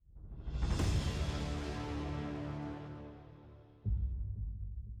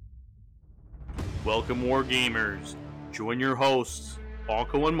Welcome, Wargamers. Join your hosts,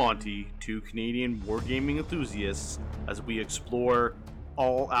 Bonko and Monty, two Canadian wargaming enthusiasts, as we explore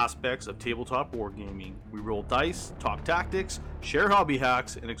all aspects of tabletop wargaming. We roll dice, talk tactics, share hobby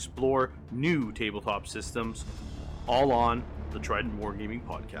hacks, and explore new tabletop systems, all on the Trident Wargaming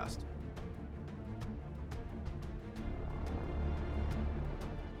Podcast.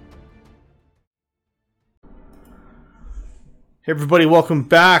 Hey everybody, welcome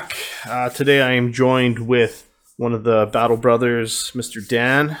back. Today I am joined with one of the Battle Brothers, Mr.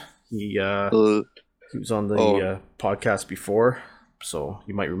 Dan. He was on the podcast before, so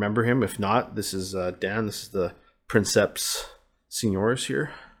you might remember him. If not, this is Dan. This is the Princeps Seniors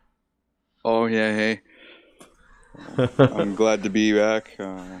here. Oh yeah, hey. I'm glad to be back.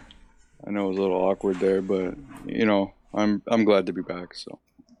 I know it was a little awkward there, but you know, I'm glad to be back. So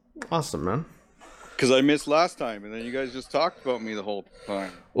awesome, man. Because I missed last time, and then you guys just talked about me the whole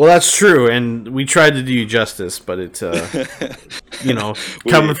time. Well, that's true, and we tried to do you justice, but it, you know,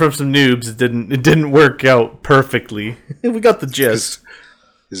 coming from some noobs, it didn't work out perfectly. We got the gist.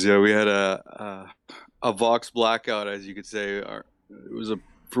 Yeah, we had a Vox blackout, as you could say. It was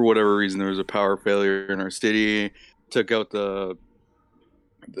for whatever reason there was a power failure in our city. Took out the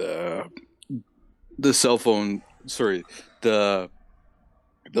cell phone. Sorry,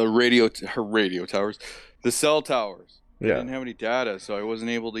 the radio towers, the cell towers. Yeah. I didn't have any data, so I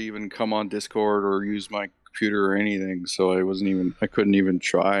wasn't able to even come on Discord or use my computer or anything. So I couldn't even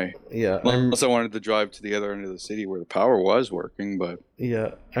try. Yeah. Unless I wanted to drive to the other end of the city where the power was working, but yeah,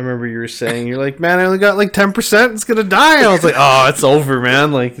 I remember you were saying, you're like, man, I only got like 10%. It's gonna die. I was like, oh, it's over,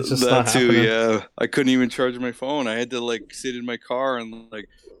 man. Like, it's just not happening. Yeah. I couldn't even charge my phone. I had to like sit in my car and like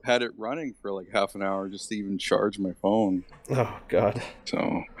had it running for like half an hour just to even charge my phone. Oh God.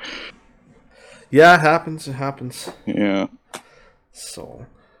 So yeah, it happens. Yeah. So,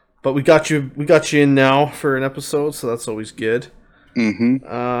 but we got you in now for an episode, so that's always good.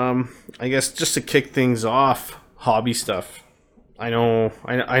 Mm-hmm. I guess just to kick things off, hobby stuff. I know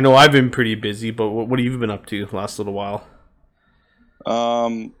I've been pretty busy, but what have you been up to the last little while?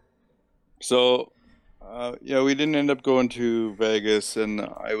 Yeah, we didn't end up going to Vegas, and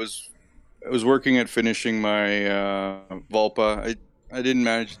I was working at finishing my Volpa. I didn't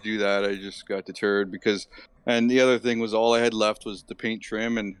manage to do that. I just got deterred and the other thing was all I had left was the paint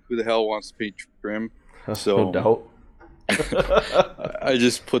trim, and who the hell wants to paint trim? So no doubt. I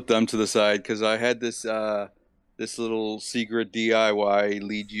just put them to the side because I had this little secret DIY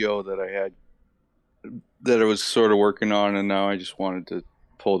Legio that I was sort of working on, and now I just wanted to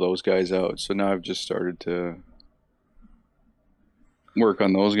pull those guys out. So now I've just started to work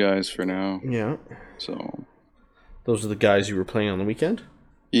on those guys for now. Yeah. So those are the guys you were playing on the weekend?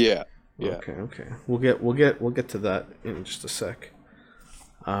 Yeah. Yeah. Okay. We'll get to that in just a sec.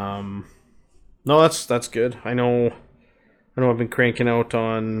 No, that's good. I know I've been cranking out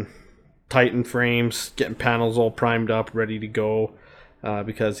on Titan frames, getting panels all primed up, ready to go.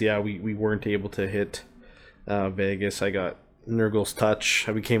 Because we weren't able to hit Vegas. I got Nurgle's touch.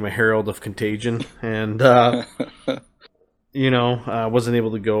 I became a herald of contagion, and wasn't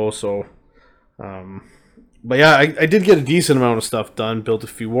able to go. So, but yeah, I did get a decent amount of stuff done. Built a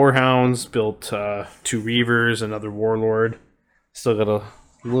few Warhounds, built 2 Reavers, another Warlord. Still got a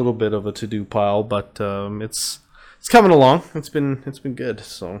little bit of a to-do pile, but it's coming along. It's been good.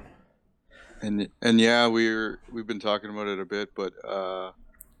 So, and yeah, we've been talking about it a bit, but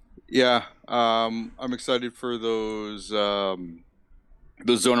I'm excited for those Zoner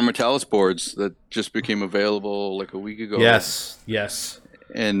Metalis boards that just became available like a week ago. Yes.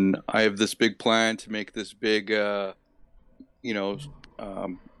 And I have this big plan to make this big,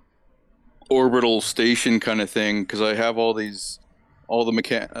 orbital station kind of thing, because I have all the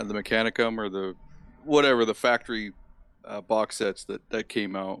Mechanicum or the factory box sets that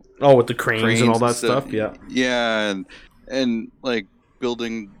came out. Oh, with the cranes and all that stuff. Yeah. Yeah, and like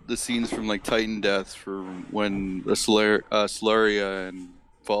building the scenes from like Titan Death for when the Solaria and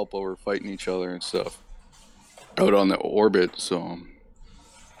Volpa were fighting each other and stuff out on the orbit. So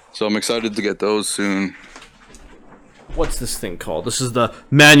I'm excited to get those soon. What's this thing called? This is the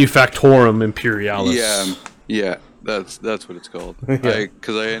Manufactorum Imperialis. Yeah, that's what it's called.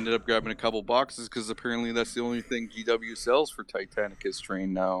 Because I ended up grabbing a couple boxes because apparently that's the only thing GW sells for Titanicus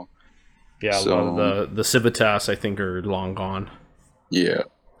terrain now. Yeah, a lot of the Civitas I think are long gone. Yeah.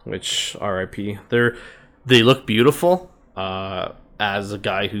 Which, RIP. They look beautiful. As a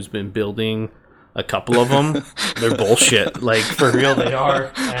guy who's been building a couple of them, they're bullshit. Like, for real, they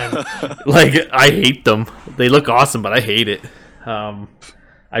are. And, like, I hate them. They look awesome, but I hate it.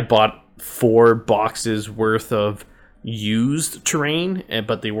 I bought 4 boxes worth of used terrain,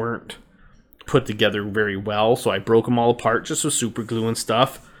 but they weren't put together very well, so I broke them all apart just with super glue and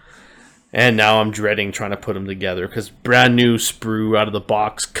stuff. And now I'm dreading trying to put them together because brand new sprue out of the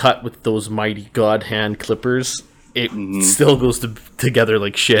box, cut with those mighty God hand clippers, it still goes together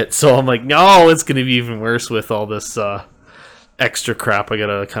like shit. So I'm like, no, it's going to be even worse with all this extra crap I got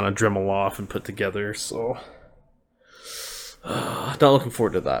to kind of Dremel off and put together. So not looking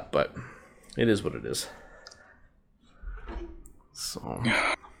forward to that, but it is what it is. So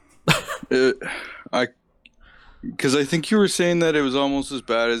Because I think you were saying that it was almost as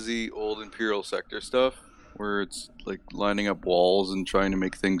bad as the old Imperial Sector stuff, where it's like lining up walls and trying to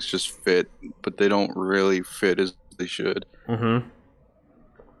make things just fit, but they don't really fit as they should.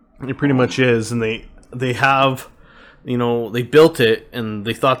 Mm-hmm. It pretty much is, and they have, they built it and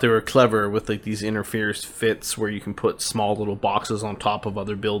they thought they were clever with like these interference fits where you can put small little boxes on top of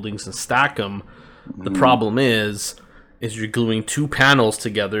other buildings and stack them. Mm-hmm. The problem is you're gluing two panels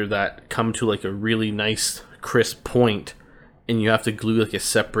together that come to like a really nice crisp point, and you have to glue like a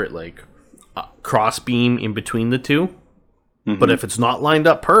separate like cross beam in between the two. Mm-hmm. But if it's not lined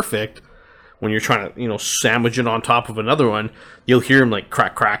up perfect, when you're trying to sandwich it on top of another one, you'll hear them like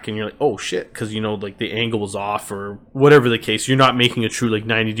crack crack, and you're like, oh shit, because like the angle was off or whatever the case. You're not making a true like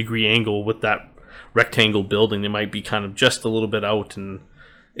 90-degree angle with that rectangle building. They might be kind of just a little bit out, and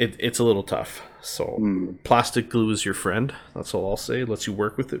it's a little tough. So plastic glue is your friend. That's all I'll say. It lets you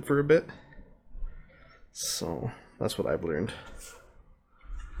work with it for a bit. So that's what I've learned.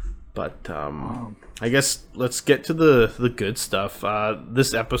 But I guess let's get to the good stuff.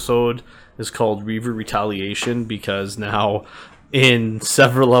 This episode is called Reaver Retaliation because now in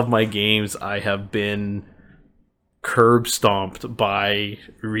several of my games I have been curb stomped by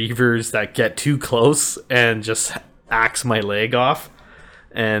Reavers that get too close and just axe my leg off.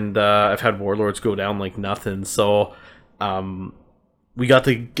 And I've had Warlords go down like nothing. So we got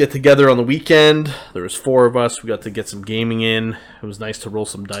to get together on the weekend. There was 4 of us. We got to get some gaming in. It was nice to roll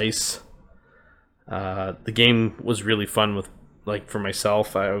some dice. The game was really fun with, like, for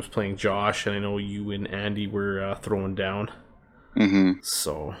myself. I was playing Josh, and I know you and Andy were throwing down. Mm-hmm.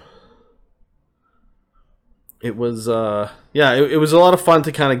 So it was, it was a lot of fun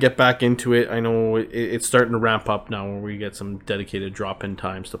to kind of get back into it. I know it's starting to ramp up now where we get some dedicated drop-in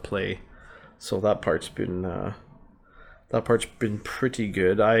times to play. So that part's been pretty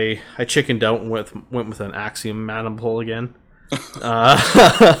good. I chickened out and went with an Axiom Maniple again.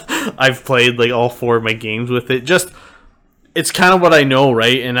 I've played like all 4 of my games with it. It's kind of what I know,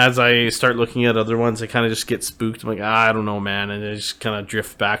 right? And as I start looking at other ones, I kind of just get spooked. I'm like, I don't know, man. And I just kind of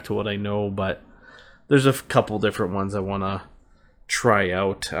drift back to what I know. But there's a couple different ones I want to try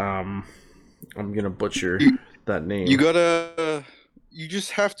out. I'm going to butcher that name. You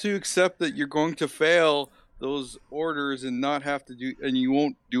just have to accept that you're going to fail those orders and not have to do, and you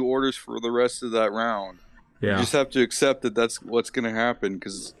won't do orders for the rest of that round. Yeah. You just have to accept that that's what's going to happen,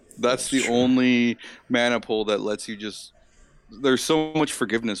 because that's the only maniple that lets you just. There's so much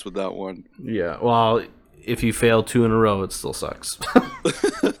forgiveness with that one. Yeah, well, if you fail 2 in a row, it still sucks.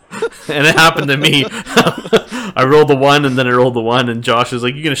 And it happened to me. I rolled the 1 and then I rolled the 1, and Josh was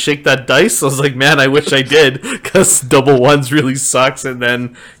like, "You gonna shake that dice?" I was like, "Man, I wish I did, because double 1s really sucks." And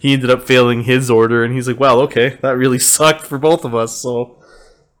then he ended up failing his order, and he's like, "Well, okay, that really sucked for both of us." So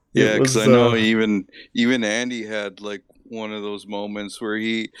yeah, because I know even Andy had like one of those moments where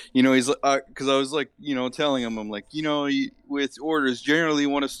he's like, because I was like, telling him, I'm like, with orders, generally you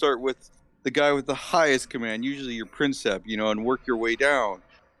want to start with the guy with the highest command, usually your Princeps, and work your way down,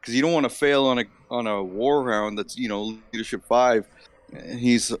 because you don't want to fail on a war round that's leadership 5. And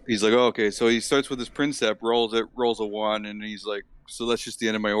he's like, oh, okay, so he starts with his Princeps, rolls a 1, and he's like, so that's just the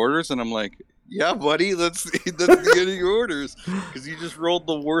end of my orders. And I'm like, yeah, buddy, that's the end of your orders, because you just rolled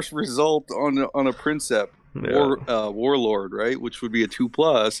the worst result on a Princeps. Yeah. Warlord, right, which would be a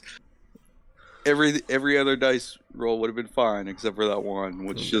 2+. Every other dice roll would have been fine except for that one,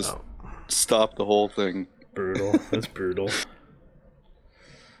 which just stopped the whole thing. Brutal. That's brutal.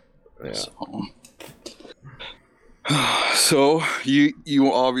 Yeah. So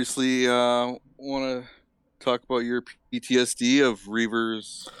you obviously want to talk about your PTSD of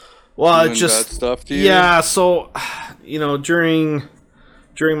Reavers. Well, it's just bad stuff to you. Yeah. So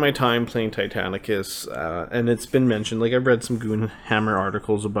during my time playing Titanicus, and it's been mentioned, like I've read some Goonhammer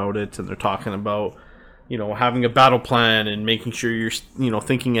articles about it, and they're talking about, having a battle plan and making sure you're,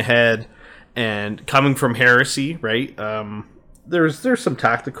 thinking ahead, and coming from Heresy, right? There's some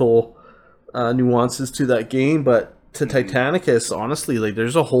tactical nuances to that game, but to Titanicus, honestly, like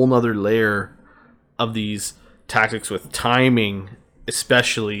there's a whole nother layer of these tactics with timing,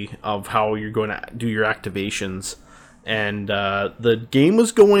 especially of how you're going to do your activations. And the game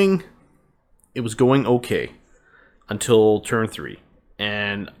was going it was going okay until turn 3,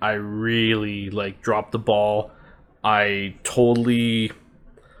 and I really like dropped the ball. I totally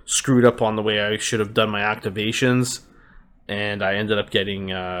screwed up on the way I should have done my activations, and I ended up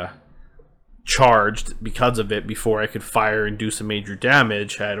getting charged because of it before I could fire and do some major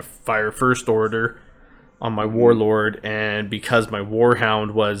damage. I had to fire first order on my Warlord, and because my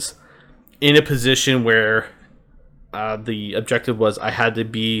Warhound was in a position where the objective was I had to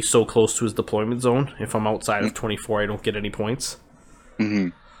be so close to his deployment zone. If I'm outside of 24, I don't get any points. Mm-hmm.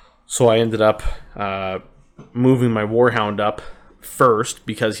 So I ended up moving my Warhound up first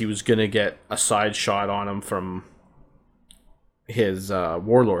because he was going to get a side shot on him from his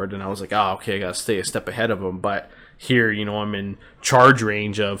Warlord. And I was like, oh, okay, I got to stay a step ahead of him. But here, you know, I'm in charge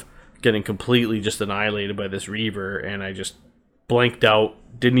range of getting completely just annihilated by this Reaver. And I just blanked out,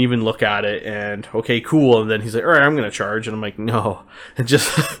 didn't even look at it, and okay, cool. And then he's like, all right, I'm gonna charge, and I'm like, no. And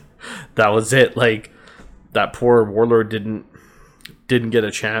just that was it. Like, that poor Warlord didn't get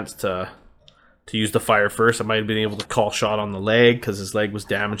a chance to use the fire first. I might have been able to call shot on the leg because his leg was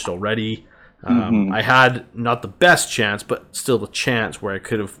damaged already. I had not the best chance, but still the chance where I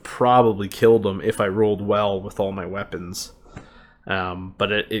could have probably killed him if I rolled well with all my weapons.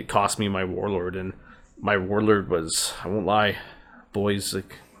 But it cost me my Warlord, and my Warlord was, I won't lie, boys,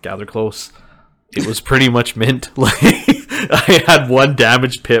 like, gather close. It was pretty much mint. Like, I had 1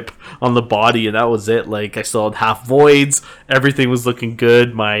 damage pip on the body, and that was it. Like, I still had half voids. Everything was looking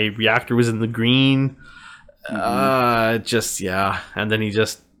good. My reactor was in the green. Yeah. And then he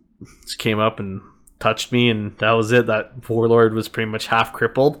just came up and touched me, and that was it. That Warlord was pretty much half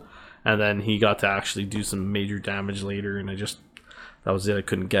crippled, and then he got to actually do some major damage later, and that was it. I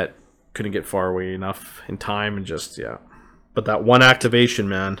couldn't get far away enough in time, and just, yeah. But that one activation,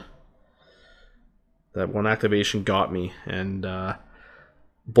 man, that one activation got me, and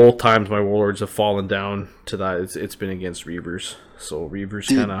both times my Warlords have fallen down to that. It's been against Reavers, so Reavers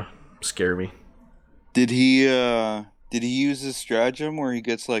kind of scare me. Did he use his stratagem where he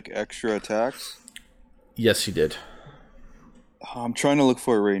gets like extra attacks? Yes, he did. I'm trying to look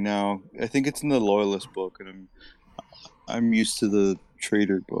for it right now. I think it's in the Loyalist book, and I'm used to the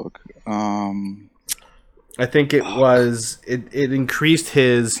Trader book. I think it was it increased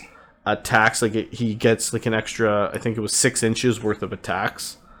his attacks. Like, he gets like an extra, I think it was 6 inches worth of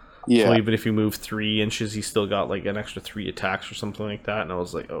attacks. Yeah. So even if you move 3 inches, he still got like an extra 3 attacks or something like that. And I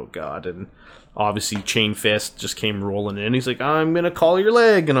was like, oh god. And obviously Chain Fist just came rolling in. He's like, I'm gonna call your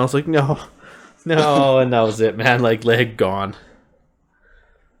leg, and I was like, no. And that was it, man. Like, leg gone.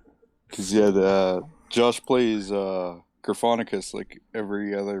 Because Josh plays Gryphonicus like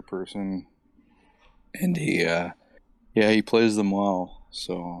every other person, and he plays them well.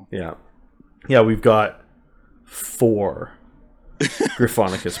 So yeah, we've got 4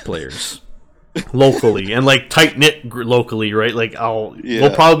 Gryphonicus players locally, and like tight knit locally, right? Like,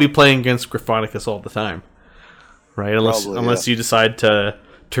 we'll probably be playing against Gryphonicus all the time, right? Unless you decide to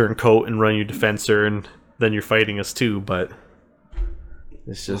turn coat and run your defensor, and then you're fighting us too. But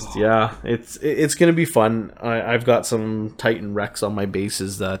it's just it's gonna be fun. I've got some Titan Rex on my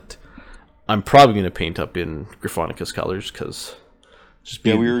bases that I'm probably gonna paint up in Gryphonicus colors, because just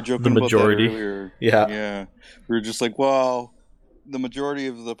we were joking the majority. About that earlier. Yeah, we were just like, well, the majority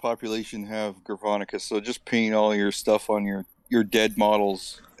of the population have Gryphonicus, so just paint all your stuff on your dead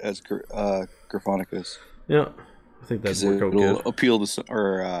models as Gryphonicus. Yeah, I think that'd work out good. Appeal to,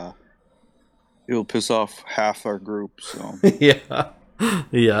 or it'll piss off half our group. So yeah.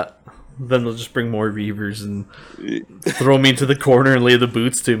 Then they'll just bring more Reavers and throw me into the corner and lay the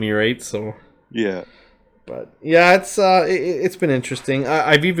boots to me, right? So yeah. But yeah, it's been interesting.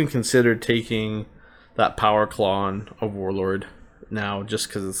 I've even considered taking that Power Claw on a Warlord now, just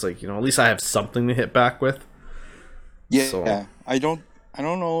because it's like, at least I have something to hit back with. Yeah, so. I don't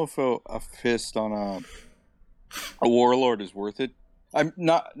know if a fist on a Warlord is worth it. I'm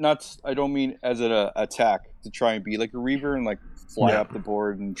not. I don't mean as an attack to try and be like a Reaver and like fly up the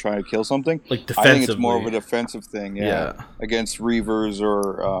board and try to kill something. Like defensively. I think it's more of a defensive thing. Yeah. Against Reavers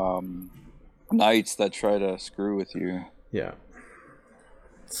or Knights that try to screw with you. Yeah.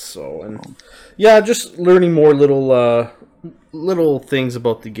 So, and just learning more little things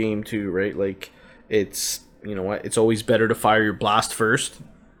about the game too, right? Like, it's it's always better to fire your blast first.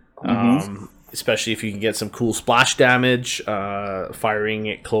 Especially if you can get some cool splash damage, firing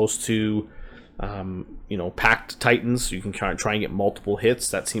it close to, packed Titans. You can try and get multiple hits.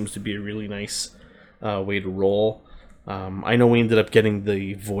 That seems to be a really nice way to roll. I know we ended up getting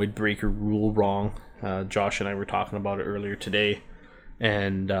the Void Breaker rule wrong. Josh and I were talking about it earlier today.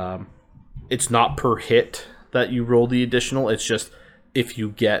 And it's not per hit that you roll the additional. It's just if you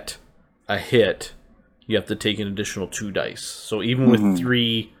get a hit, you have to take an additional 2 dice. So even with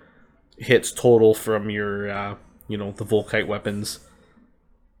 3 hits total from your, the Volkite weapons,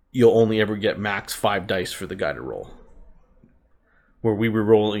 you'll only ever get max 5 dice for the guy to roll. Where we were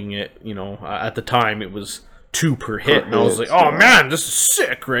rolling it, at the time it was 2 per hit, and I was like, oh man, this is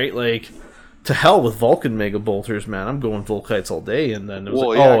sick, right? Like, to hell with Vulcan Mega Bolters, man. I'm going Volkites all day, and then it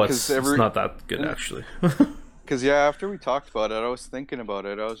was it's not that good, actually. Because, after we talked about it, I was thinking about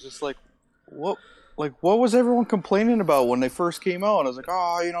it. I was just like, what was everyone complaining about when they first came out? And I was like,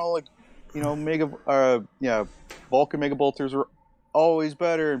 Vulcan Mega Bolters are always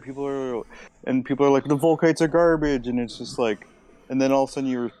better, and people are like, the Volkites are garbage, and it's just like, and then all of a sudden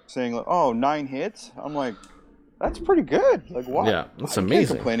you're saying like, 9 hits? I'm like, that's pretty good. Like, what? Yeah, that's amazing.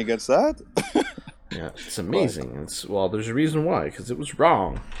 Can't complain against that. Yeah, it's amazing. There's a reason why, because it was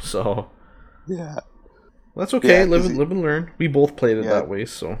wrong. So yeah, that's okay. Live and learn. We both played it that way,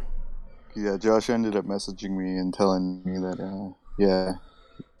 so. Yeah, Josh ended up messaging me and telling me that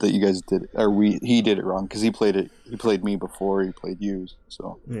that you guys did, he did it wrong, because he played me before he played you.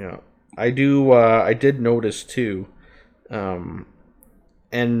 So yeah, I did notice too,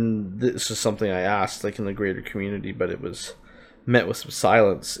 and this is something I asked like in the greater community, but it was met with some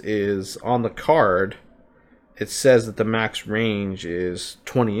silence. Is on the card, it says that the max range is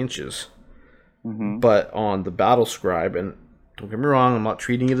 20 inches, but on the Battle Scribe, and don't get me wrong, I'm not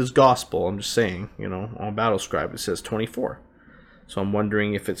treating it as gospel. I'm just saying, on Battle Scribe it says 24. So I'm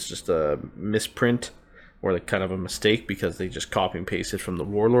wondering if it's just a misprint or like kind of a mistake because they just copy and pasted from the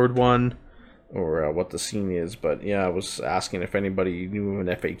Warlord one, or what the scene is. But yeah, I was asking if anybody knew of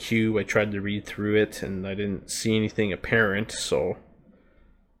an FAQ. I tried to read through it and I didn't see anything apparent. So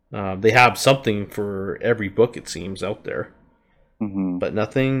they have something for every book, it seems, out there. But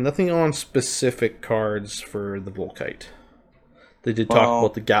nothing on specific cards for the Volkite. They did talk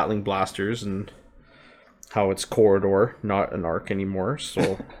about the Gatling blasters and how it's corridor, not an arc anymore.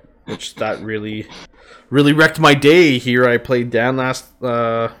 So, which that really wrecked my day here. I played Dan last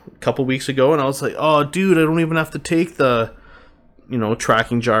couple weeks ago, and I was like, "Oh, dude, I don't even have to take the,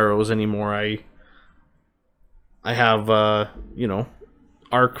 tracking gyros anymore. I have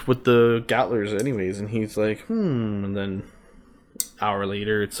arc with the Gattlers anyways." And he's like, and then hour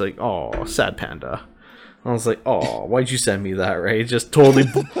later, it's like, "Oh, sad panda." I was like, "Oh, why'd you send me that?" Right? It just totally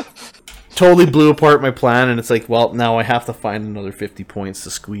blew apart my plan, and it's like, well, now I have to find another 50 points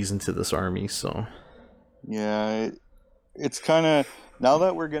to squeeze into this army. So yeah, it's kind of, now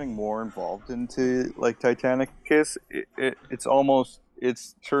that we're getting more involved into like Titanicus,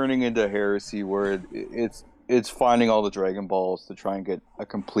 it's turning into heresy where it's finding all the Dragon Balls to try and get a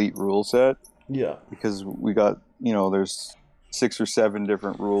complete rule set. Yeah, because we got, there's 6 or 7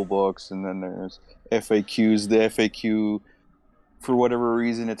 different rule books, and then there's FAQs. The FAQ, for whatever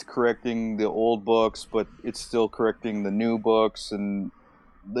reason, it's correcting the old books, but it's still correcting the new books, and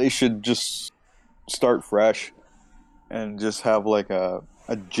they should just start fresh and just have like a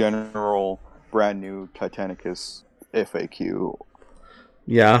general brand new Titanicus FAQ.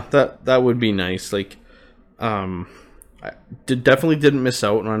 Yeah, that would be nice. Like, I definitely didn't miss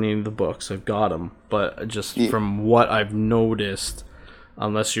out on any of the books. I've got them, but just from what I've noticed,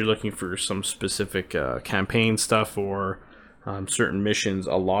 unless you're looking for some specific campaign stuff or certain missions,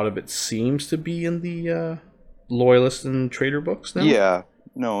 a lot of it seems to be in the Loyalist and Trader books now. Yeah,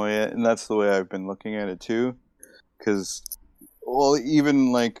 no, and that's the way I've been looking at it too. Because, well,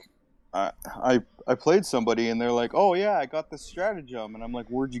 even like I played somebody and they're like, "Oh yeah, I got this stratagem," and I'm like,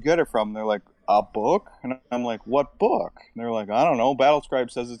 "Where'd you get it from?" And they're like, "A book," and I'm like, "What book?" And they're like, "I don't know.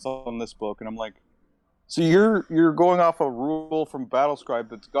 Battlescribe says it's on this book," and I'm like, "So you're going off a rule from Battlescribe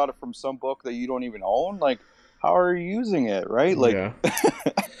that's got it from some book that you don't even own? Like, how are you using it, right?" Like, yeah.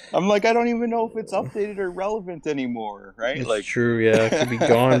 I'm like, I don't even know if it's updated or relevant anymore, right? It's like, true, yeah, it could be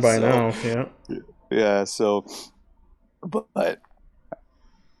gone by now, yeah. Yeah, so, but,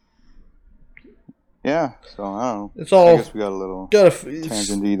 yeah, so I don't know. It's all, I guess we got a little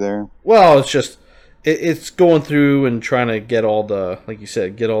tangent-y there. Well, it's just, it's going through and trying to get all the, like you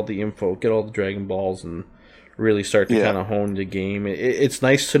said, get all the info, get all the Dragon Balls, and really start to kind of hone the game. It's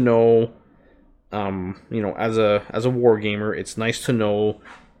nice to know, as a war gamer, it's nice to know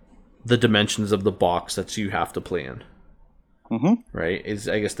the dimensions of the box that you have to play in. Right? Is,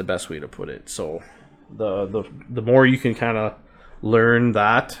 I guess, the best way to put it. So the more you can kind of learn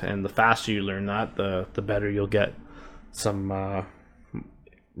that, and the faster you learn that, the better you'll get some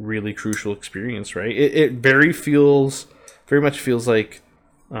really crucial experience, right? It very much feels like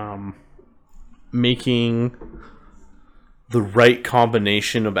making the right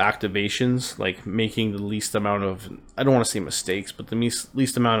combination of activations, like making the least amount of, I don't want to say mistakes, but the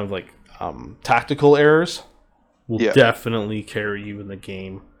least amount of like tactical errors will Yeah. definitely carry you in the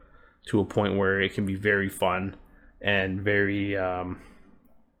game to a point where it can be very fun and very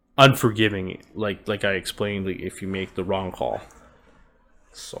unforgiving. Like I explained, like if you make the wrong call.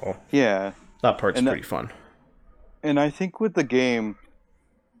 So Yeah. that part's And pretty fun. And I think with the game,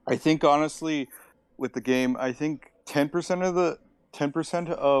 I think honestly, with the game, I think 10%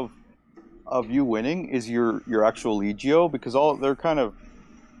 of you winning is your actual Legio, because all they're kind of,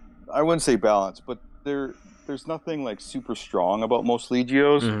 I wouldn't say balanced, but there's nothing like super strong about most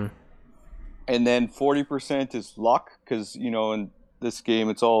Legios. Mhm. And then 40% is luck, because in this game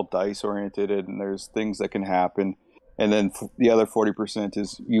it's all dice oriented and there's things that can happen. And then the other 40%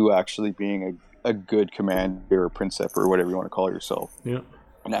 is you actually being a good commander or princeps or whatever you want to call yourself, Yeah.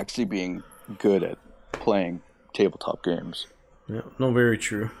 and actually being good at playing tabletop games. Yeah. No, very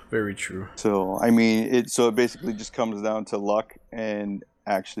true. Very true. So I mean, it basically just comes down to luck and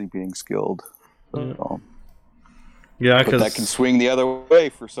actually being skilled. Yeah. So, Yeah, but because that can swing the other way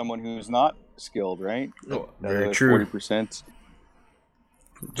for someone who's not skilled, right? Oh, very true. 40%.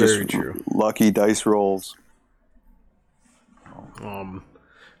 Very true. Lucky dice rolls.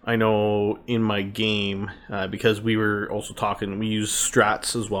 I know in my game, because we were also talking, we use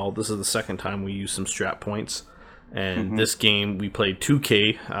strats as well. This is the second time we use some strat points. And this game, we played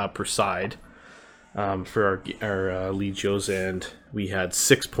 2K per side for our Legios, and we had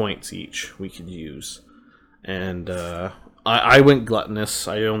 6 points each we could use. And I went gluttonous.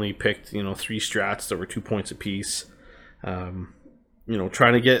 I only picked 3 strats that were 2 points apiece.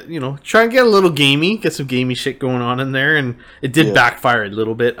 Trying to get a little gamey, get some gamey shit going on in there, and it did backfire a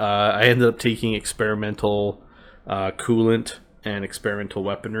little bit. I ended up taking experimental coolant and experimental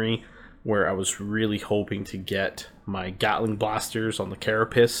weaponry, where I was really hoping to get my Gatling blasters on the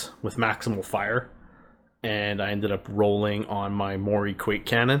Carapace with maximal fire, and I ended up rolling on my Mori Quake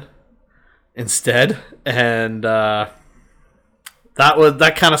Cannon instead, and that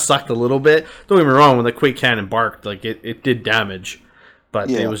kind of sucked a little bit. Don't get me wrong, when the Quake Cannon barked, like it did damage,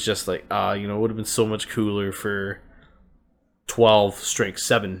 but it was just like it would have been so much cooler for 12 strength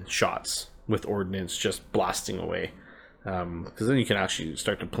 7 shots with ordnance just blasting away, because then you can actually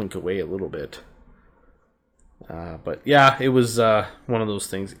start to plink away a little bit. But yeah, it was one of those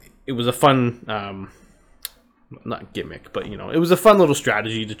things. It was a fun not gimmick, but it was a fun little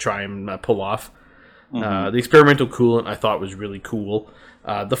strategy to try and pull off. The experimental coolant I thought was really cool.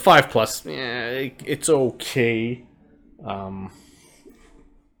 The 5+, it's okay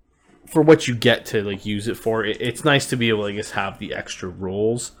for what you get to use it for. It's nice to be able to have the extra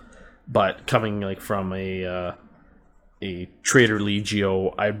rolls, but coming from a Trader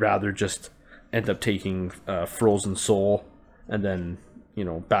Legio, I'd rather just end up taking Frozen Soul and then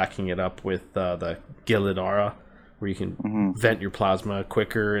backing it up with the Gilidara, where you can vent your plasma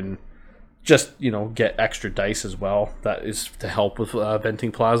quicker and just get extra dice as well. That is to help with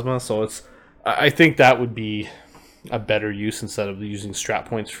venting plasma. So I think that would be a better use instead of using strat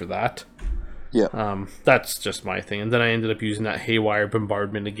points for that. Yeah. That's just my thing. And then I ended up using that Haywire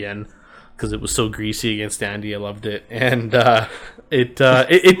Bombardment again because it was so greasy against Andy. I loved it, and it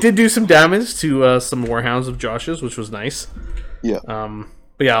did do some damage to some Warhounds of Josh's, which was nice. Yeah.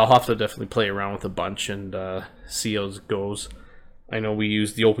 But yeah, I'll have to definitely play around with a bunch and see how it goes. I know we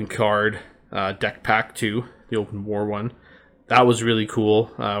used the open card deck pack too, the open war one. That was really cool.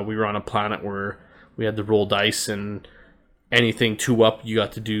 We were on a planet where we had to roll dice, and anything 2 up, you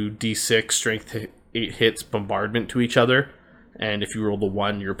got to do D6 strength 8 hits bombardment to each other. And if you rolled a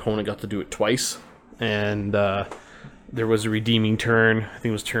 1, your opponent got to do it twice. And there was a redeeming turn, I think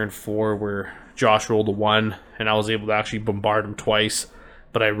it was turn 4, where Josh rolled a 1, and I was able to actually bombard him twice.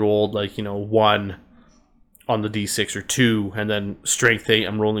 But I rolled 1 on the D6 or 2, and then strength 8,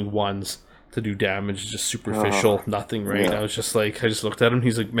 I'm rolling 1s to do damage, just superficial, nothing, right? Yeah. I was just like, I just looked at him,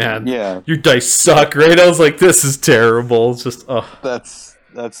 he's like, man, Yeah. your dice suck, right? I was like, this is terrible. It's just, That's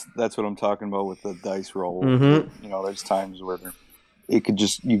what I'm talking about with the dice roll. There's times where you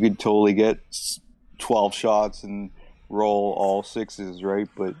could totally get 12 shots and roll all 6s, right?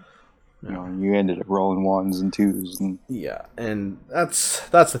 But you ended up rolling 1s and 2s, and yeah, and that's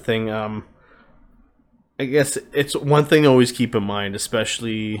the thing. I guess it's one thing to always keep in mind,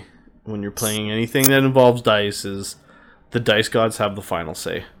 especially when you're playing anything that involves dice, is the dice gods have the final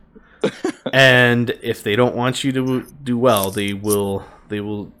say. And if they don't want you to do well, they will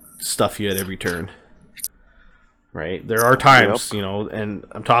stuff you at every turn. Right? There are times, and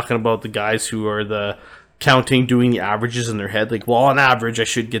I'm talking about the guys who are the counting, doing the averages in their head, like, well, on average, I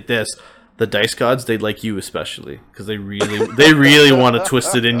should get this. The dice gods, they like you especially, because they really want to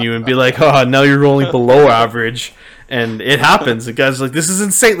twist it in you and be like, oh, now you're rolling below average, And it happens. The guy's like, this is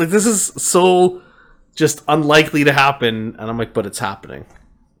insane. Like, this is so just unlikely to happen. And I'm like, but it's happening.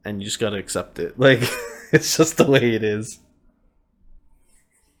 And you just got to accept it. Like, it's just the way it is.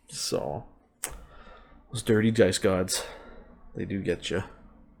 So, those dirty dice gods, they do get you.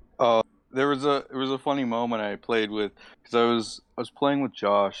 There was a funny moment I played with, because I was playing with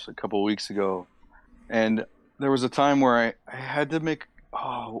Josh a couple of weeks ago, and there was a time where I had to make,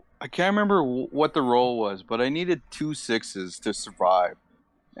 I can't remember what the roll was, but I needed 2 6s to survive,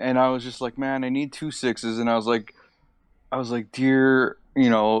 and I was just like, man, I need 2 6s, and I was like, dear,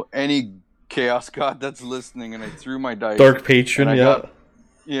 any chaos god that's listening, and I threw my dice. Dark patron, and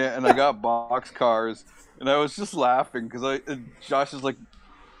I got boxcars, and I was just laughing because Josh is like,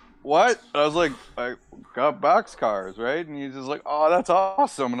 what? I was like, I got boxcars, right? And he's just like, oh, that's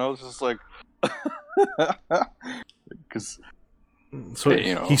awesome. And I was just like, because so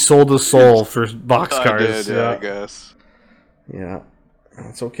he sold his soul for boxcars. Yeah, I guess. Yeah,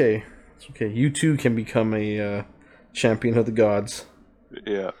 it's okay. It's okay. You too can become a champion of the gods.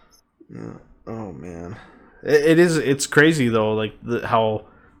 Yeah. Oh man, it's crazy though, like how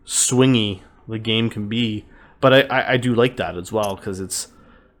swingy the game can be. But I do like that as well, because it's,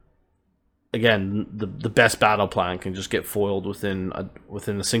 again, the best battle plan can just get foiled within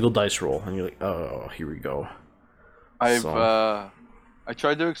a single dice roll, and you're like, oh, here we go. I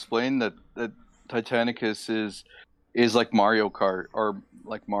tried to explain that Titanicus is like Mario Kart or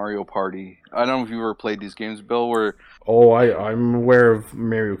like Mario Party. I don't know if you ever played these games, Bill. I'm aware of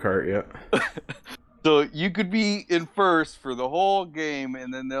Mario Kart. Yeah. So you could be in first for the whole game,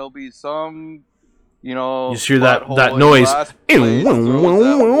 and then there'll be some, you just hear that noise.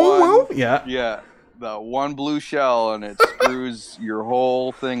 Yeah, that one blue shell, and it screws your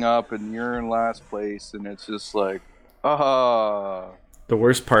whole thing up, and you're in last place, and it's just like, The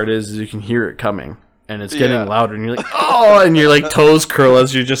worst part is you can hear it coming, and it's getting louder, and you're like, oh, and you're like toes curl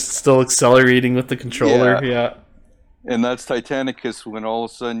as you're just still accelerating with the controller. Yeah. And that's Titanicus, when all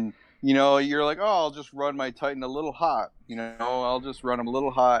of a sudden, you're like, oh, I'll just run my Titan a little hot. I'll just run him a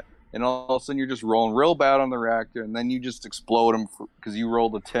little hot. And all of a sudden you're just rolling real bad on the reactor, and then you just explode him because you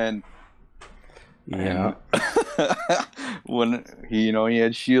rolled a 10. Yeah. When he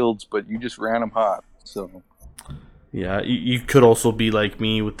had shields, but you just ran him hot. So. Yeah, you could also be like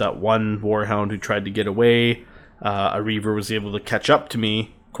me with that one Warhound who tried to get away. A Reaver was able to catch up to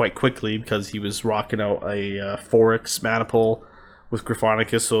me quite quickly because he was rocking out a Forex Maniple with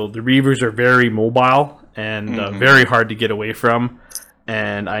Gryphonicus. So the Reavers are very mobile and very hard to get away from.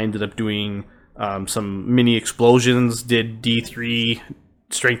 And I ended up doing some mini explosions, did D3,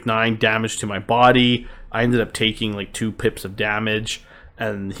 strength 9 damage to my body. I ended up taking like 2 pips of damage.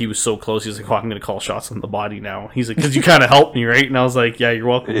 And he was so close, he was like, oh, I'm going to call shots on the body now. He's like, because you kind of helped me, right? And I was like, yeah, you're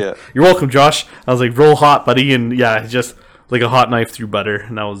welcome. Yeah. You're welcome, Josh. I was like, roll hot, buddy. And yeah, just like a hot knife through butter.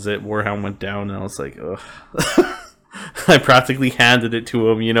 And that was it. Warhound went down, and I was like, ugh. I practically handed it to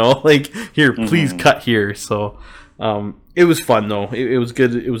him, like, here, please cut here. So it was fun, though. It was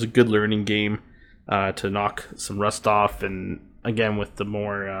good. It was a good learning game to knock some rust off. And again, with the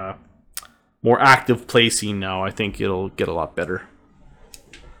more active play scene now, I think it'll get a lot better.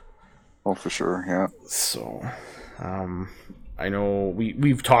 Oh, for sure, yeah. So, I know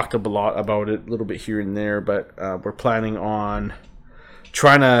we've talked a lot about it, a little bit here and there, but we're planning on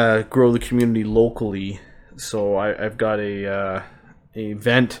trying to grow the community locally. So I've got a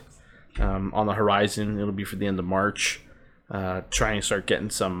event on the horizon. It'll be for the end of March. Trying to start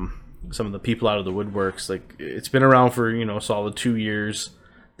getting some of the people out of the woodworks. Like, it's been around for solid 2 years.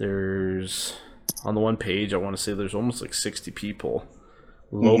 There's, on the one page, I want to say there's almost like 60 people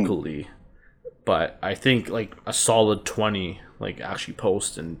locally, but I think like a solid 20 like actually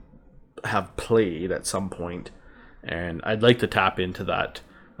post and have played at some point, and I'd like to tap into that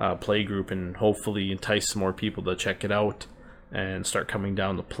play group and hopefully entice some more people to check it out and start coming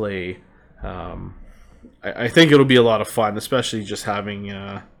down to play. I think it'll be a lot of fun, especially just having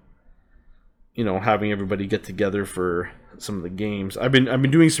having everybody get together for some of the games. I've been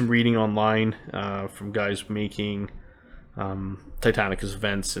doing some reading online from guys making Titanicus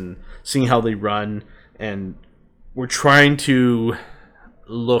events and seeing how they run, and we're trying to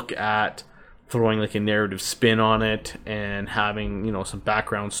look at throwing like a narrative spin on it and having some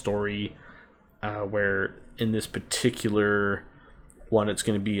background story where in this particular one it's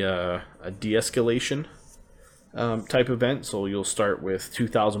going to be a de-escalation type event. So you'll start with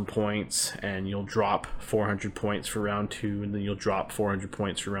 2,000 points and you'll drop 400 points for round 2, and then you'll drop 400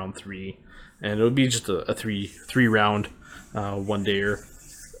 points for round 3, and it'll be just a three round one dayer,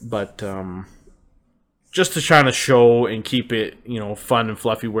 but just to try to show and keep it fun and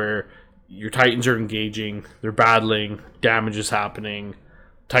fluffy, where your Titans are engaging, they're battling, damage is happening,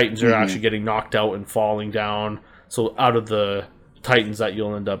 Titans are actually getting knocked out and falling down. So out of the Titans that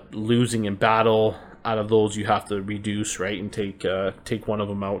you'll end up losing in battle, out of those you have to reduce, right, and take one of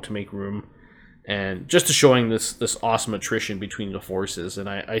them out to make room, and just to showing this awesome attrition between the forces. And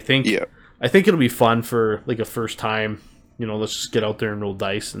I think Yeah. I think it'll be fun for like a first time. Let's just get out there and roll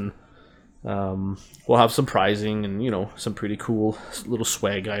dice, and we'll have some prizing and some pretty cool little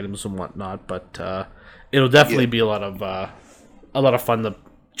swag items and whatnot. But it'll definitely be a lot of fun to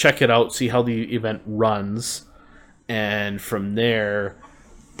check it out, see how the event runs, and from there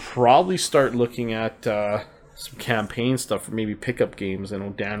probably start looking at some campaign stuff or maybe pickup games. I know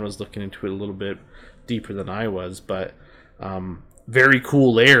Dan was looking into it a little bit deeper than I was, but very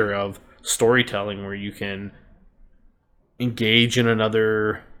cool layer of storytelling where you can engage in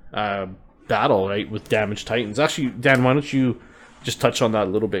another battle, right, with damaged Titans. Actually, Dan, why don't you just touch on that a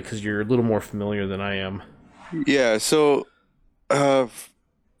little bit, because you're a little more familiar than I am. Yeah. So, from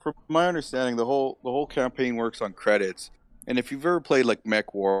my understanding, the whole campaign works on credits. And if you've ever played like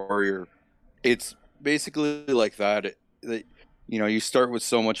Mech Warrior, it's basically like that. You start with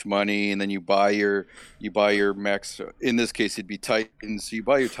so much money, and then you buy your mechs. In this case, it'd be Titans. So you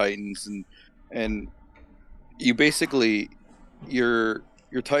buy your Titans, and you basically your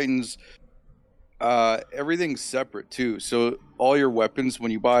Titans. Everything's separate too. So all your weapons,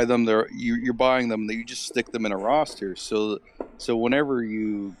 when you buy them, you're buying them. You just stick them in a roster. So whenever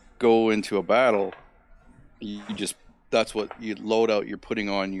you go into a battle, you just that's what you load out. You're putting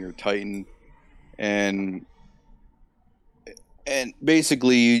on your Titan, and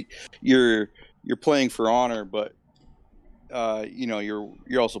basically you're playing for honor, but you're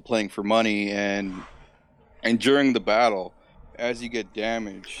also playing for money, and during the battle, as you get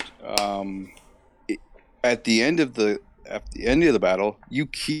damaged, it, at the end of the battle, you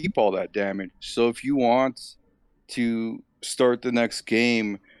keep all that damage. So if you want to start the next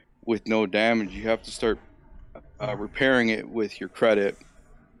game with no damage, you have to start repairing it with your credit.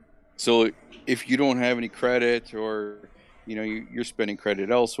 So if you don't have any credit, or you're spending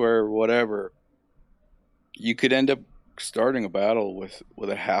credit elsewhere or whatever, you could end up starting a battle with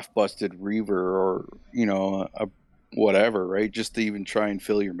a half busted Reaver, or a whatever, right? Just to even try and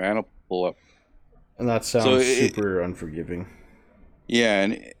fill your mana pool up. And that So sounds super unforgiving. yeah,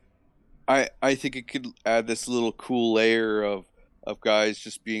 and I think it could add this little cool layer of guys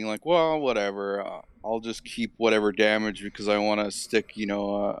just being like, well, whatever, I'll just keep whatever damage because I want to stick,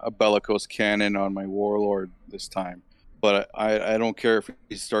 a bellicose cannon on my warlord this time. But I don't care if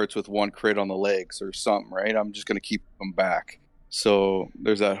he starts with one crit on the legs or something, right? I'm just gonna keep him back. So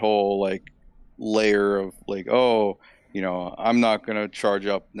there's that whole like layer of like, oh, I'm not gonna charge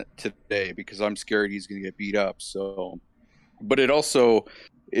up today because I'm scared he's gonna get beat up. So, but it also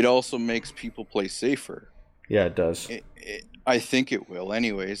makes people play safer. Yeah, it does. I think it will,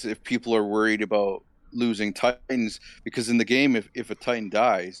 anyways. If people are worried about losing Titans, because in the game, if a Titan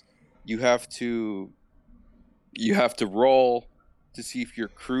dies, you have to you have to roll to see if your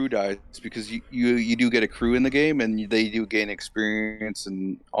crew dies, because you do get a crew in the game, and they do gain experience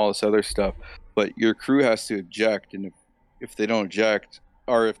and all this other stuff. But your crew has to eject, and if they don't eject,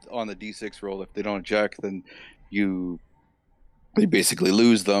 or if on the D6 roll, if they don't eject, then you they basically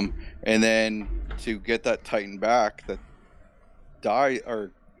lose them. And then to get that Titan back that die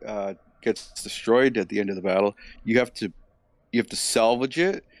or gets destroyed at the end of the battle, you have to salvage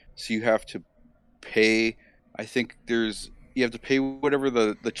it. So you have to pay. I think you have to pay whatever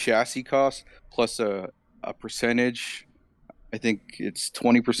the chassis costs plus a percentage. I think it's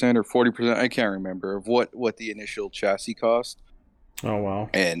 20% or 40%. I can't remember of what the initial chassis cost. Oh wow.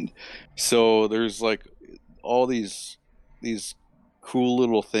 And so there's like all these cool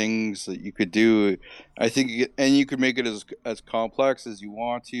little things that you could do. I think and you could make it as complex as you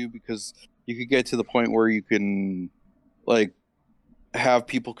want to, because you could get to the point where you can like have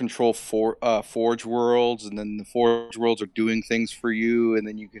people control forge worlds, and then the forge worlds are doing things for you, and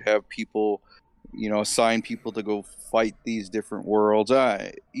then you could have people assign people to go fight these different worlds.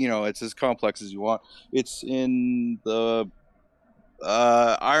 It's as complex as you want. It's in the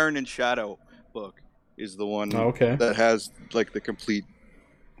Iron and Shadow book is the one Oh, okay. that has like the complete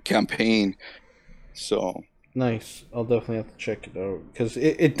campaign. So Nice. I'll definitely have to check it out, because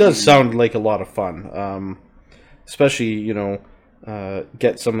it does sound like a lot of fun. Especially,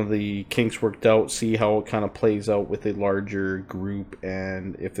 get some of the kinks worked out, see how it kind of plays out with a larger group,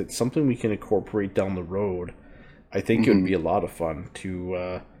 and if it's something we can incorporate down the road, I think it would be a lot of fun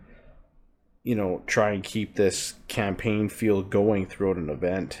to, try and keep this campaign feel going throughout an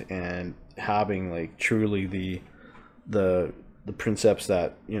event, and having like truly the princeps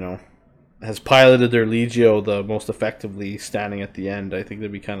that has piloted their Legio the most effectively, standing at the end. I think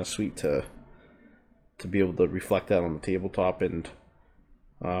that'd be kind of sweet to be able to reflect that on the tabletop and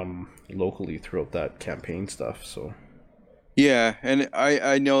locally throughout that campaign stuff. So Yeah, and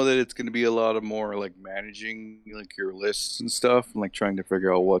I know that it's going to be a lot of more like managing like your lists and stuff, and like trying to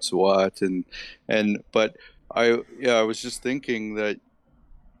figure out what's what, and but I was just thinking that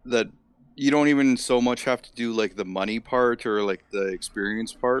you don't even so much have to do like the money part or like the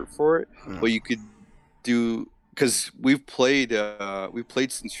experience part for it, but you could do, because we've played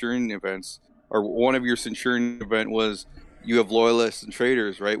Centurion events, or one of your Centurion event was you have loyalists and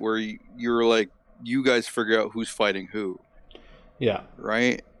traitors, right? Where you're like, you guys figure out who's fighting who, yeah,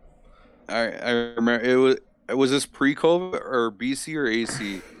 right? I remember was this pre-COVID or BC or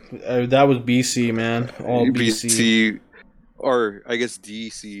AC? that was BC, man. All BC BC, or I guess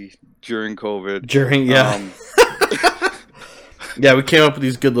DC during COVID. during yeah, we came up with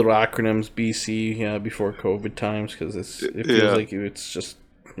these good little acronyms, BC, before COVID times, because it feels like it's just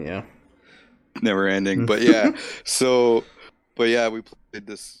never ending. But yeah, so but yeah, we played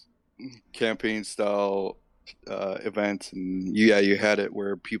this campaign style event, and you had it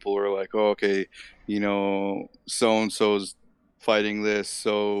where people were like, oh, okay, so and so's fighting this,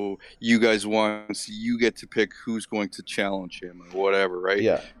 so you guys won, so you get to pick who's going to challenge him or whatever, right?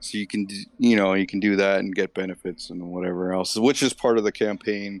 Yeah. So you can you can do that and get benefits and whatever else, which is part of the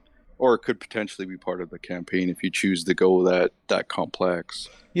campaign, or it could potentially be part of the campaign if you choose to go that complex.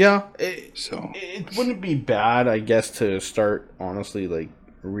 Yeah, So it wouldn't be bad, I guess, to start honestly like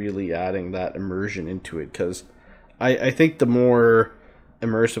really adding that immersion into it, because I think the more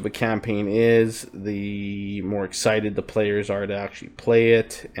immersive a campaign is, the more excited the players are to actually play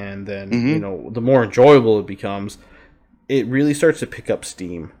it, and then the more enjoyable it becomes. It really starts to pick up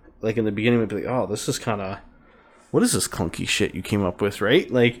steam. Like in the beginning, we'd be like, "Oh, this is kind of, what is this clunky shit you came up with?" Right?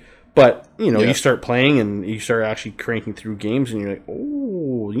 Like, but you start playing and you start actually cranking through games, and you're like,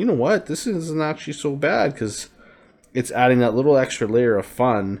 "Oh, you know what? This isn't actually so bad," because it's adding that little extra layer of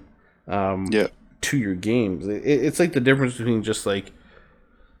fun to your games. It's like the difference between just like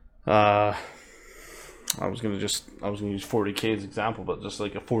I was gonna use 40K as an example, but just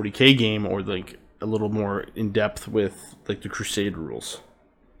like a 40K game, or like a little more in depth with like the Crusade rules.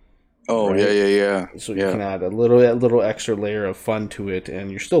 right? Yeah. So you can add a little extra layer of fun to it,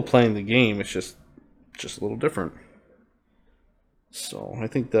 and you're still playing the game. It's just a little different. So I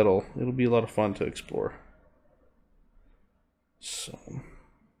think it'll be a lot of fun to explore. So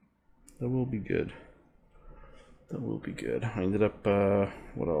that will be good. I ended up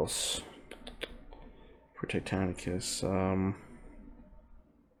what else for Titanicus?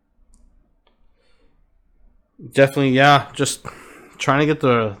 Definitely, just trying to get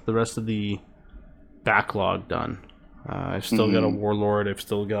the rest of the backlog done. I've still got a Warlord. I've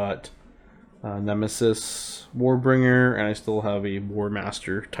still got Nemesis Warbringer, and I still have a War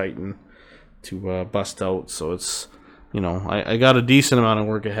Master Titan to bust out. So it's I got a decent amount of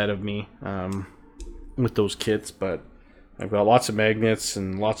work ahead of me with those kits, but I've got lots of magnets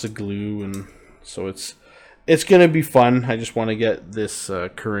and lots of glue, and so it's gonna be fun. I just want to get this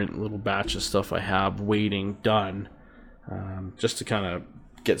current little batch of stuff I have waiting done, just to kind of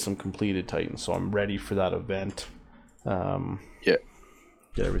get some completed Titans, so I'm ready for that event. Get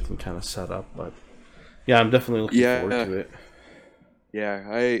everything kind of set up, but I'm definitely looking forward to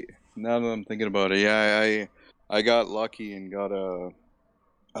it. Now that I'm thinking about it, I got lucky and got a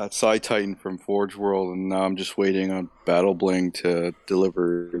Psi Titan from Forge World, and now I'm just waiting on Battle Bling to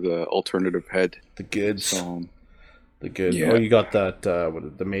deliver the alternative head. The goods. So, the goods. Yeah. Oh, you got that,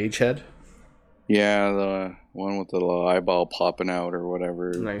 the mage head? Yeah, the one with the little eyeball popping out or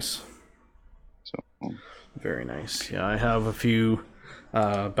whatever. Nice. So very nice. Yeah, I have a few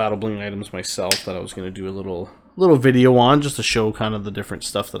Battle Bling items myself that I was going to do a little video on, just to show kind of the different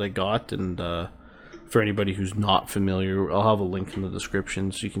stuff that I got, and for anybody who's not familiar, I'll have a link in the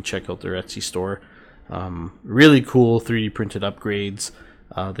description so you can check out their Etsy store. Really cool 3D printed upgrades.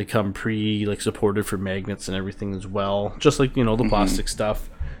 They come supported for magnets and everything as well, just like the plastic stuff.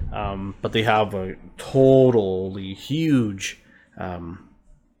 But they have a totally huge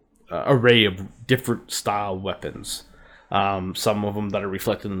array of different style weapons. Some of them that are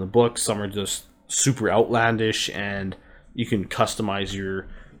reflected in the book, some are just super outlandish, and you can customize your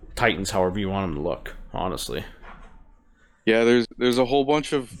Titans however you want them to look, honestly. Yeah, there's a whole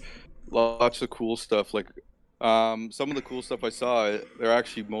bunch of lots of cool stuff. Like some of the cool stuff I saw, they're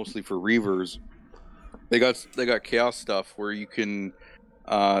actually mostly for Reavers. They got chaos stuff where you can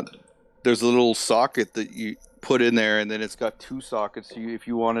there's a little socket that you put in there, and then it's got two sockets. If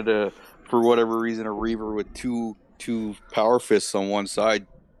you wanted to, for whatever reason, a Reaver with two power fists on one side,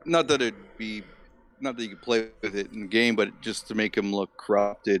 not that it'd be, not that you could play with it in the game, but just to make them look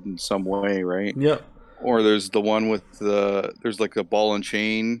corrupted in some way, right? Yep. Or there's the one with there's like a ball and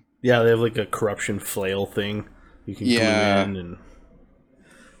chain. Yeah, they have like a corruption flail thing you can glue Yeah, in, and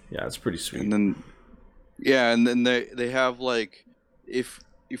yeah, it's pretty sweet. and then and then they have like, if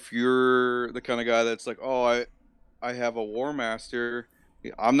you're the kind of guy that's like, oh, I have a War Master,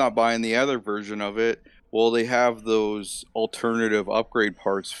 I'm not buying the other version of it. Well, they have those alternative upgrade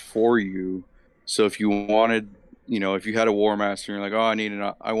parts for you. So if you wanted, if you had a War Master and you're like,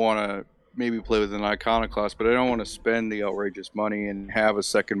 oh, I want to maybe play with an Iconoclast, but I don't want to spend the outrageous money and have a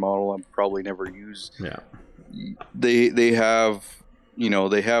second model I'm probably never use. Yeah. They have,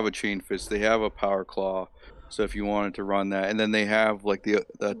 they have a Chain Fist, they have a Power Claw. So if you wanted to run that, and then they have like the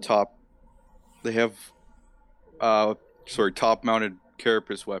top, they have top mounted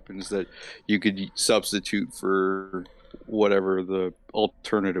carapace weapons that you could substitute for whatever the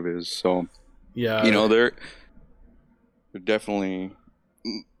alternative is. So Yeah. they're definitely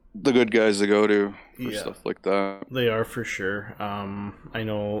the good guys to go to for stuff like that. They are for sure. I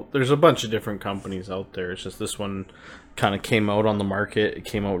know there's a bunch of different companies out there. It's just this one kind of came out on the market. It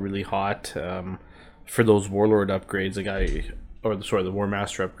came out really hot. For those Warlord upgrades, the War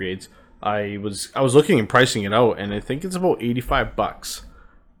Master upgrades. I was looking and pricing it out, and I think it's about $85,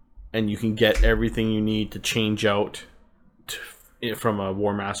 and you can get everything you need to change out from a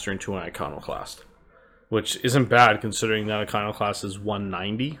War Master into an Iconoclast, which isn't bad considering that Iconoclast is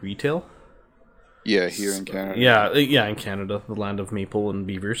 $190 retail. Yeah, here in Canada. Yeah, in Canada, the land of maple and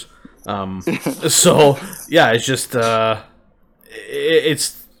beavers. So yeah, it's just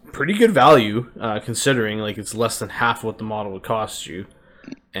it's pretty good value considering like it's less than half what the model would cost you,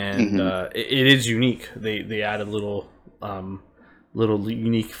 and it is unique. They added little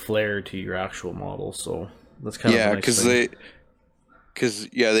unique flair to your actual model, so that's kind of a nice thing. Because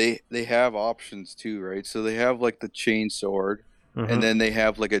they have options too, right? So they have like the chain sword, and then they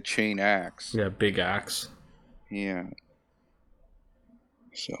have like a chain axe. Yeah, big axe. Yeah.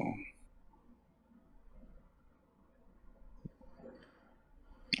 So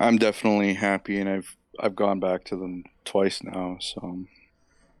I'm definitely happy, and I've gone back to them twice now. So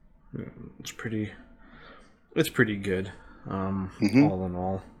it's pretty good. All in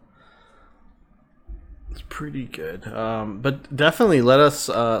all, it's pretty good. But definitely let us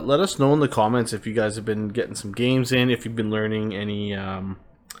know in the comments if you guys have been getting some games in, if you've been learning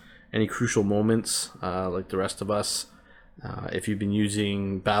any crucial moments like the rest of us. If you've been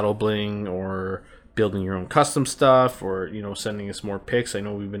using Battle Bling or building your own custom stuff, or sending us more pics. I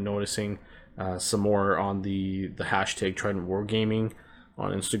know we've been noticing some more on the hashtag Trident Wargaming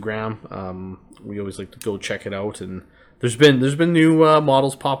on Instagram. We always like to go check it out, and there's been new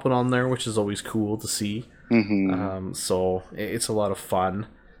models popping on there, which is always cool to see. So it's a lot of fun.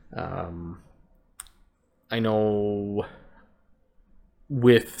 I know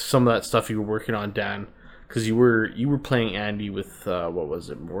with some of that stuff you were working on, Dan, because you were playing Andy with what was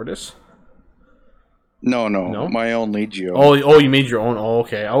it, Mortis? No, my own Legio. Oh, you made your own. Oh,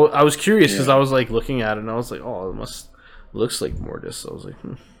 okay. I was curious because I was like looking at it and I was like, oh, it looks like Mortis. So I was like,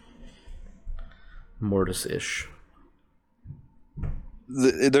 Mortis-ish.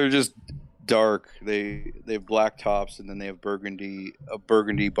 They're just dark. They have black tops, and then they have a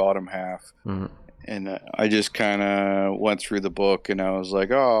burgundy bottom half. And I just kind of went through the book, and I was like,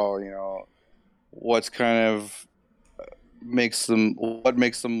 oh, what makes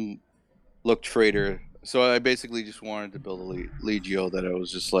them look traitor. So I basically just wanted to build a Legio that I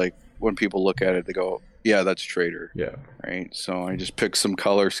was just like, when people look at it, they go, yeah, that's traitor. Yeah. Right. So I just picked some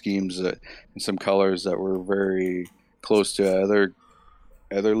color schemes and some colors that were very close to other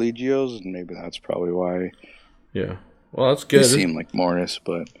Legios, and maybe that's probably why. Yeah. Well, that's good. They seem like Mortis,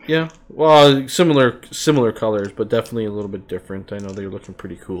 but yeah. Well, similar colors, but definitely a little bit different. I know they're looking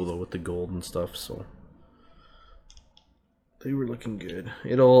pretty cool though with the gold and stuff. So they were looking good.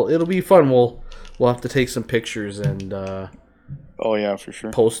 It'll be fun. We'll have to take some pictures and oh yeah, for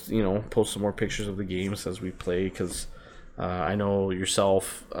sure. Post some more pictures of the games as we play, because I know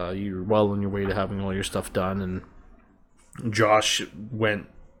yourself, you're well on your way to having all your stuff done, and Josh went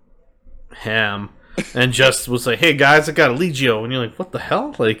ham and just was like, "Hey guys, I got a Legio," and you're like, "What the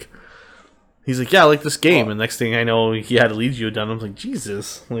hell?" Like, he's like, "Yeah, I like this game," and next thing I know, he had a Legio done. I was like,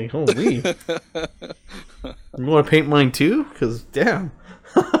 "Jesus, like holy." You want to paint mine too? Because damn,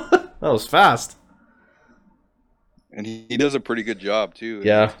 that was fast. And he does a pretty good job too.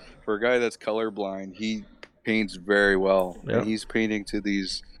 Yeah. For a guy that's colorblind, he paints very well. Yeah. And he's painting to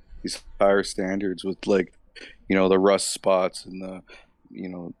these higher standards with, like, the rust spots and the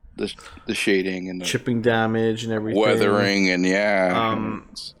the the shading and the chipping damage and everything. weathering, and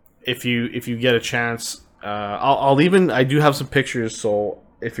If you get a chance, I do have some pictures. So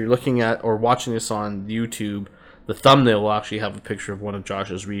if you're looking at or watching this on YouTube, the thumbnail will actually have a picture of one of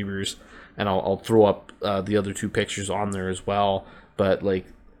Josh's Reavers, and I'll throw up the other two pictures on there as well. But like,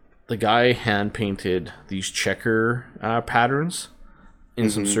 the guy hand painted these checker patterns in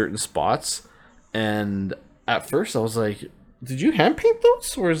some certain spots, and at first I was like, "Did you hand paint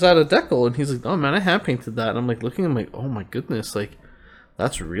those, or is that a decal?" And he's like, "Oh man, I hand painted that." And I'm like looking, I'm like, "Oh my goodness, like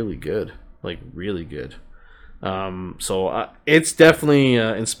that's really good, like really good." So it's definitely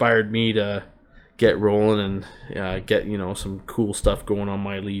inspired me to get rolling and get some cool stuff going on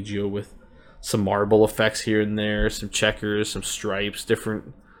my Legio with some marble effects here and there, some checkers, some stripes,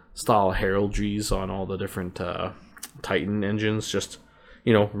 different style heraldries on all the different Titan engines. Just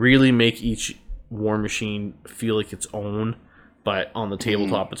really make each War Machine feel like its own, but on the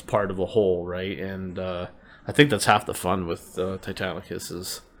tabletop it's part of a whole, right? And I think that's half the fun with Titanicus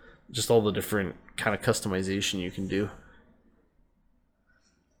is just all the different kind of customization you can do.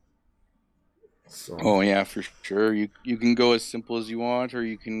 So. Oh yeah, for sure. You can go as simple as you want, or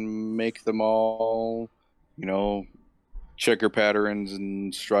you can make them all, checker patterns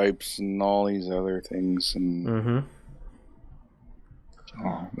and stripes and all these other things. And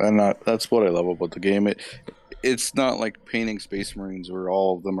that's what I love about the game. It's not like painting Space Marines where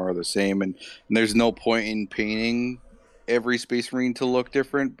all of them are the same, and there's no point in painting every Space Marine to look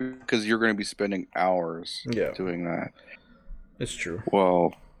different because you're going to be spending hours doing that. It's true.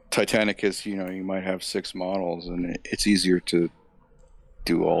 Well, Titanicus, you might have 6 models, and it's easier to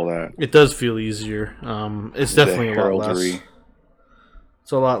do all that. It does feel easier. It's definitely a lot less.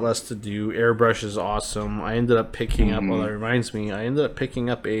 It's a lot less to do. Airbrush is awesome. I ended up picking up. Well, that reminds me. I ended up picking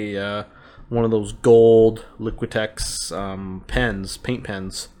up a one of those gold Liquitex paint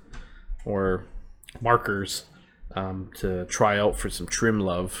pens, or markers, to try out for some trim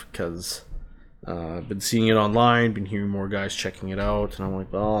love, because I've been seeing it online, been hearing more guys checking it out, and I'm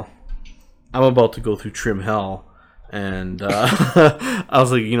like, well, I'm about to go through trim hell, and I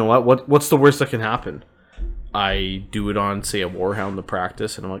was like, you know what's the worst that can happen? I do it on, say, a Warhound to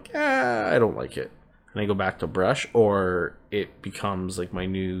practice, and I'm like, I don't like it, and I go back to brush, or it becomes like my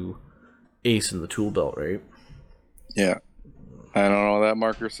new ace in the tool belt, right? Yeah, I don't know. That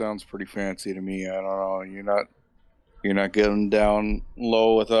marker sounds pretty fancy to me. I don't know. You're not getting down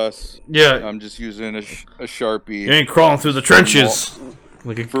low with us. Yeah, I'm just using a Sharpie. You ain't crawling through the trenches from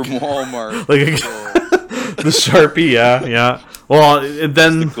Walmart. The Sharpie, yeah. Well,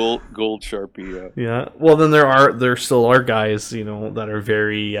 then the gold Sharpie. Yeah. Well, then there still are guys, that are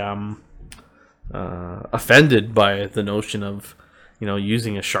very offended by the notion of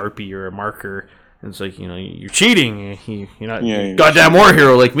using a Sharpie or a marker. And it's like, you're cheating. You're not goddamn war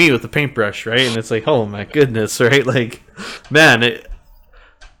hero like me with the paintbrush, right? And it's like, oh my goodness, right? Like, man,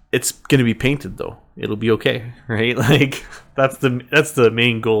 it's gonna be painted though. It'll be okay, right? Like, that's the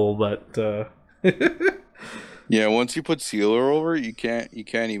main goal. But yeah, once you put sealer over it, you can't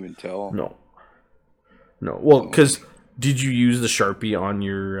even tell. No. Well, because did you use the Sharpie on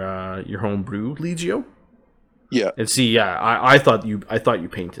your homebrew Legio? Yeah. And see, I thought you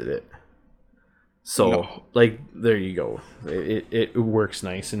painted it. So, no. Like, there you go. It works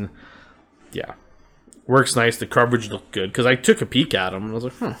nice, and works nice. The coverage looked good, because I took a peek at them, and I was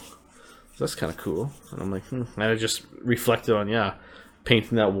like, that's kind of cool. And I'm like, And I just reflected on,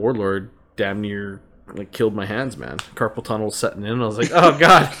 painting that Warlord damn near, like, killed my hands, man. Carpal tunnel setting in, and I was like, oh,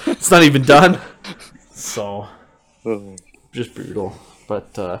 God, it's not even done. So, just brutal.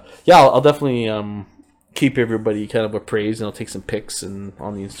 But, I'll definitely keep everybody kind of appraised, and I'll take some pics and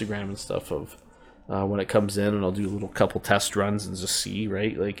on the Instagram and stuff of when it comes in, and I'll do a little couple test runs and just see,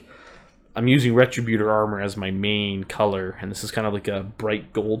 right? Like, I'm using Retributor armor as my main color, and this is kind of like a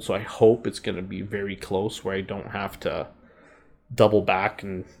bright gold, so I hope it's going to be very close where I don't have to double back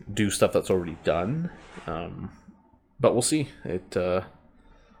and do stuff that's already done. But we'll see. It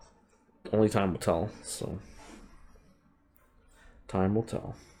only time will tell. So time will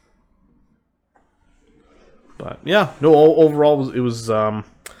tell. But overall it was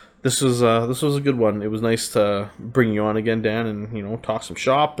this was a good one. It was nice to bring you on again, Dan, and talk some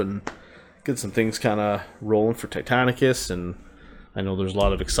shop and get some things kind of rolling for Titanicus. And I know there's a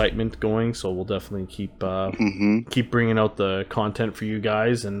lot of excitement going, so we'll definitely keep bringing out the content for you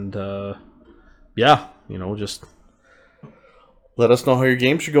guys. And just let us know how your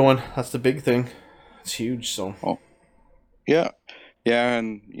games are going. That's the big thing. It's huge. So yeah,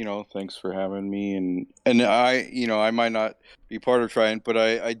 and thanks for having me. And I might not be part of Trident, but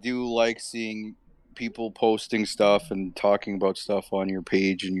I do like seeing people posting stuff and talking about stuff on your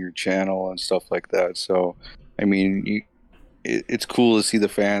page and your channel and stuff like that. So, I mean, it's cool to see the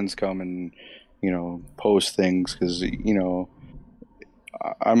fans come and, post things because,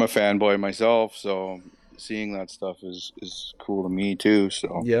 I'm a fanboy myself. So seeing that stuff is cool to me too.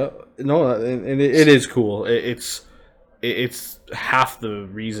 So Yeah, no, and it is cool. It's half the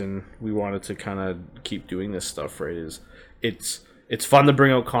reason we wanted to kind of keep doing this stuff, right? Is it's fun to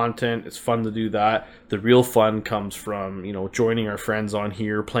bring out content. It's fun to do that. The real fun comes from joining our friends on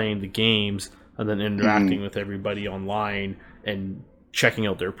here, playing the games, and then interacting with everybody online and checking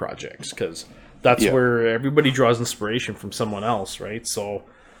out their projects because that's where everybody draws inspiration from someone else, right? So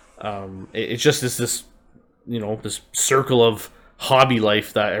it's just this this circle of hobby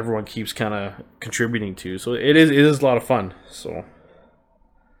life that everyone keeps kind of contributing to. So it is a lot of fun. So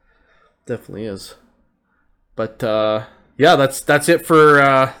definitely is. But yeah, that's it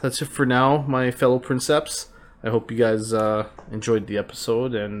for now, my fellow Princeps. I hope you guys enjoyed the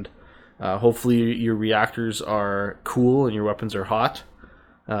episode, and hopefully your reactors are cool and your weapons are hot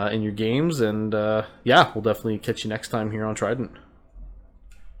in your games. And yeah, we'll definitely catch you next time here on Trident.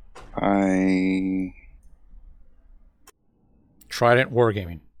 I Trident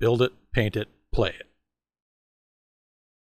Wargaming. Build it, paint it, play it.